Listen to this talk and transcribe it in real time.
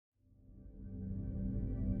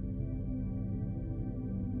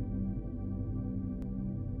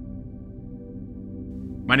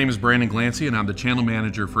My name is Brandon Glancy and I'm the channel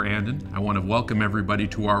manager for Anden. I want to welcome everybody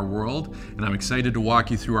to our world, and I'm excited to walk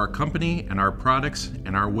you through our company and our products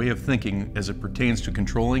and our way of thinking as it pertains to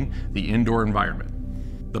controlling the indoor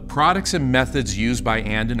environment. The products and methods used by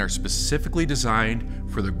Anden are specifically designed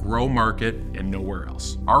for the grow market and nowhere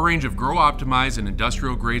else. Our range of grow optimized and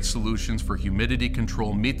industrial grade solutions for humidity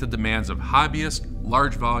control meet the demands of hobbyists,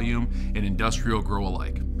 large volume, and industrial grow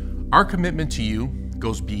alike. Our commitment to you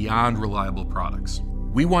goes beyond reliable products.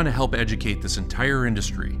 We want to help educate this entire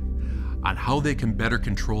industry on how they can better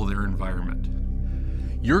control their environment.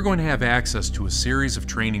 You're going to have access to a series of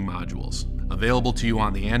training modules available to you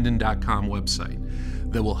on the anden.com website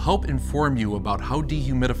that will help inform you about how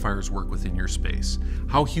dehumidifiers work within your space,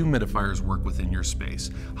 how humidifiers work within your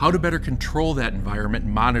space, how to better control that environment,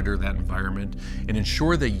 monitor that environment, and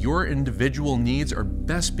ensure that your individual needs are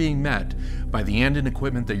best being met by the Anden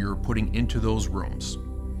equipment that you're putting into those rooms.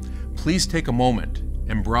 Please take a moment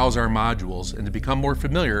and browse our modules and to become more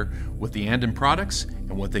familiar with the Anden products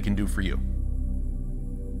and what they can do for you.